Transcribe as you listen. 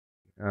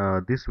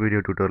This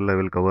video tutorial I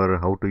will cover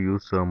how to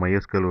use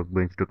MySQL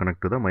Workbench to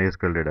connect to the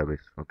MySQL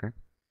database. Okay,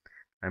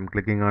 I'm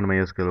clicking on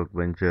MySQL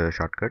Workbench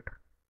shortcut.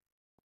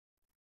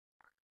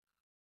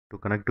 To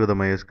connect to the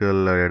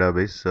MySQL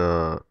database,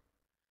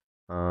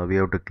 we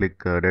have to click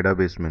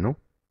database menu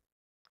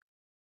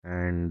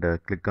and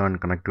click on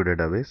connect to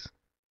database.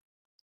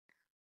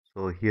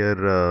 So here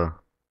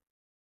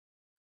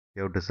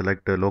you have to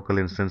select local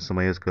instance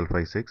MySQL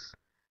 5.6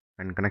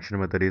 and connection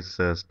method is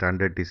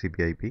standard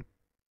TCP/IP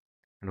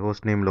and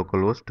host name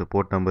localhost,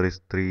 port number is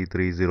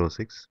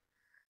 3306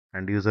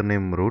 and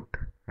username root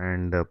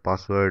and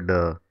password.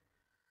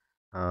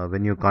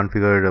 When you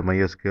configure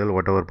MySQL,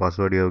 whatever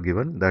password you have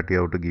given, that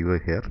you have to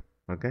give here.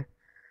 Okay,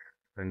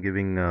 I'm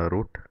giving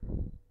root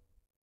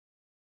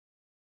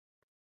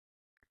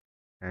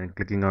and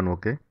clicking on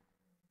OK.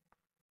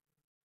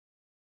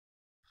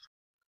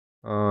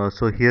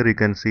 So here you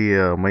can see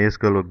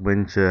MySQL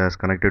Workbench has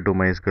connected to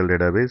MySQL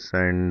database,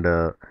 and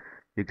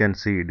you can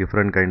see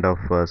different kind of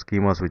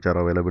schemas which are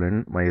available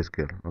in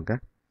MySQL. Okay,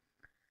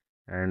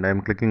 and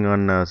I'm clicking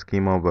on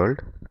schema world.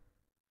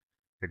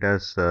 It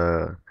has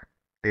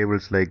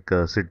tables like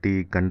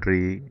city,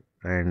 country,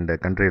 and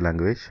country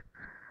language.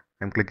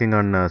 I'm clicking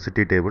on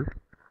city table.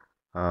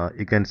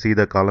 You can see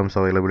the columns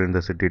available in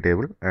the city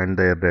table and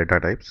their data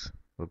types.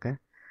 Okay,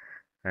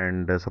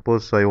 and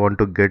suppose I want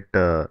to get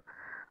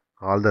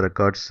all the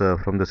records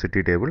from the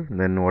city table,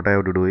 then what I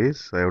have to do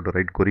is I have to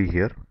write query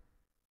here,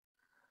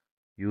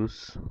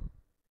 use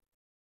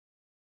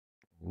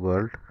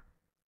world,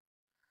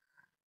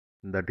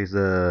 that is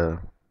the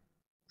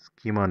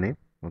schema name.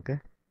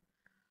 Okay,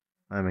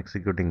 I am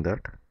executing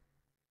that.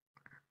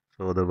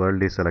 So the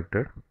world is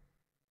selected,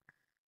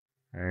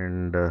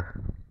 and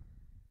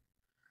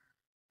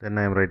then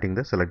I am writing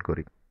the select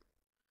query,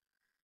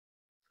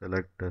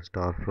 select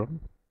star from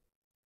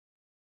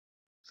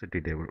city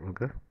table.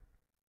 Okay,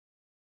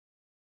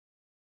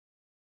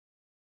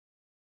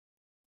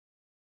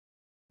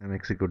 I'm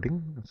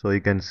executing. So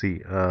you can see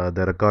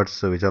the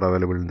records which are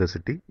available in the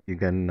city. You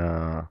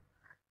can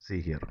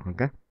see here.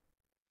 Okay,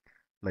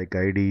 like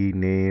ID,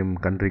 name,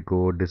 country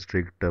code,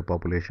 district,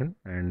 population,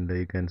 and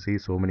you can see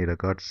so many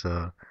records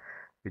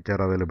which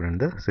are available in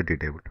the city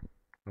table.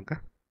 Okay.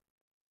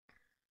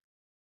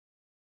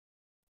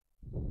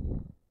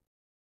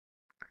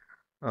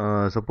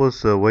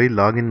 Suppose while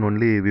login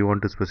only we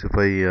want to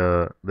specify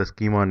the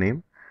schema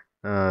name.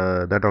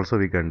 That also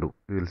we can do.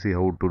 We will see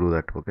how to do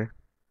that. Okay.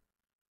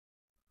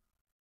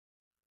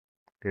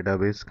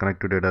 Database,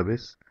 connect to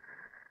database,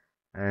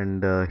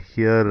 and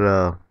here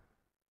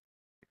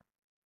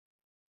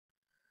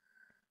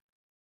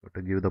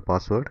to give the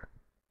password,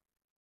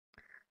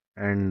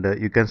 and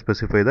you can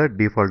specify the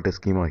default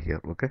schema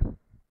here. Okay,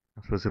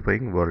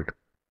 specifying world.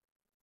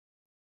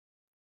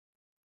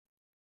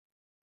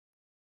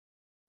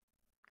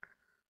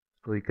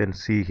 So you can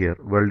see here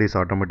world is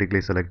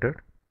automatically selected,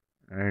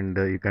 and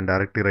you can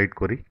directly write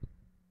query.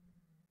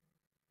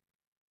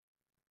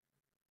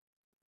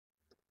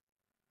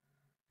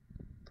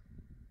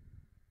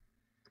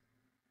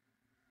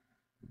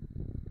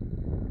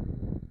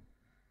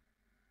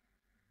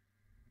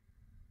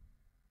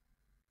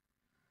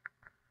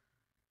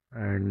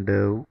 And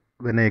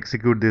when I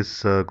execute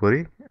this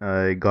query,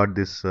 I got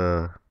this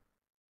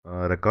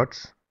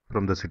records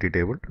from the city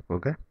table.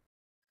 Okay,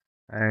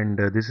 and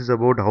this is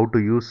about how to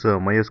use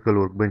MySQL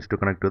Workbench to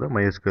connect to the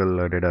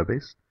MySQL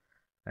database.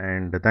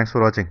 And thanks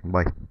for watching.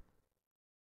 Bye.